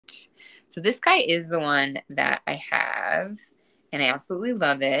So this guy is the one that I have, and I absolutely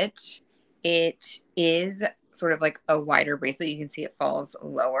love it. It is sort of like a wider bracelet. You can see it falls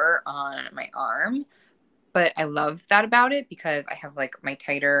lower on my arm, but I love that about it because I have like my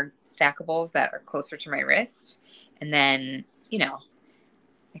tighter stackables that are closer to my wrist. And then, you know,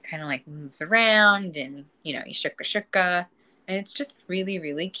 it kind of like moves around and, you know, you shuka. And it's just really,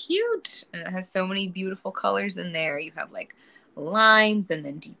 really cute. And it has so many beautiful colors in there. You have like limes and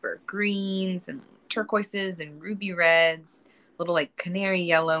then deeper greens and turquoises and ruby reds, little like canary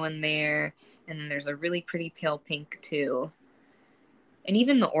yellow in there. And then there's a really pretty pale pink too. And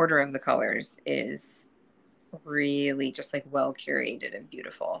even the order of the colors is really just like well curated and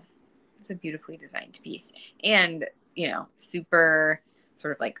beautiful. It's a beautifully designed piece. And, you know, super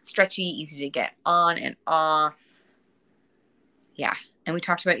sort of like stretchy, easy to get on and off. Yeah. And we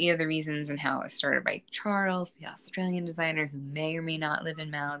talked about each of the reasons and how it was started by Charles, the Australian designer who may or may not live in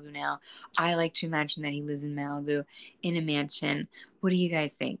Malibu now. I like to imagine that he lives in Malibu in a mansion. What do you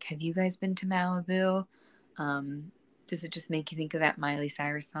guys think? Have you guys been to Malibu? Does it just make you think of that Miley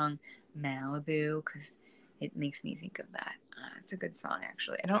Cyrus song, Malibu? Because it makes me think of that. It's a good song,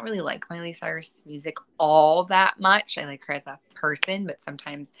 actually. I don't really like Miley Cyrus's music all that much. I like her as a person, but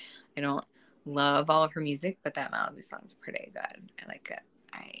sometimes I don't love all of her music, but that Malibu song is pretty good. I like it.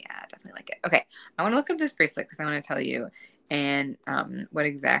 I definitely like it. Okay, I want to look up this bracelet because I want to tell you and what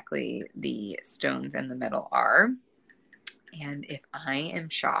exactly the stones and the metal are. And if I am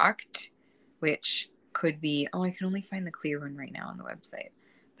shocked, which could be, oh, I can only find the clear one right now on the website.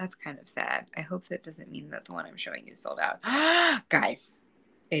 That's kind of sad. I hope that doesn't mean that the one I'm showing you sold out. Guys,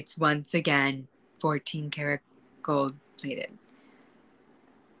 it's once again 14 karat gold plated.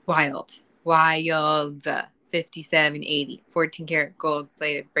 Wild. 5780. 14 karat gold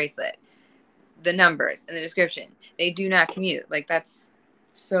plated bracelet. The numbers and the description, they do not commute. Like, that's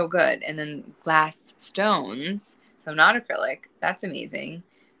so good. And then glass stones, so not acrylic. That's amazing.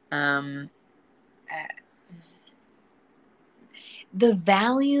 The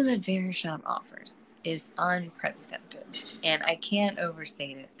value that Verishop offers is unprecedented, and I can't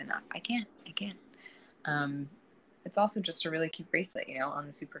overstate it enough. I can't. It's also just a really cute bracelet, you know, on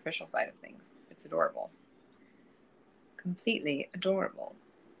the superficial side of things. It's adorable. Completely adorable.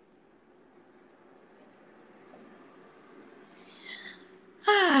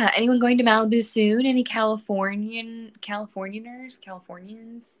 Anyone going to Malibu soon? Any Californians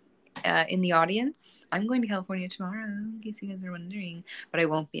in the audience? I'm going to California tomorrow, in case you guys are wondering, but I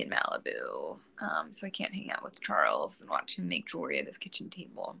won't be in Malibu, so I can't hang out with Charles and watch him make jewelry at his kitchen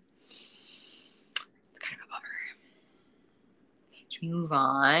table. It's kind of a bummer. Should we move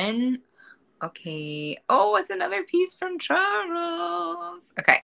on? Okay. Oh, it's another piece from Charles. Okay.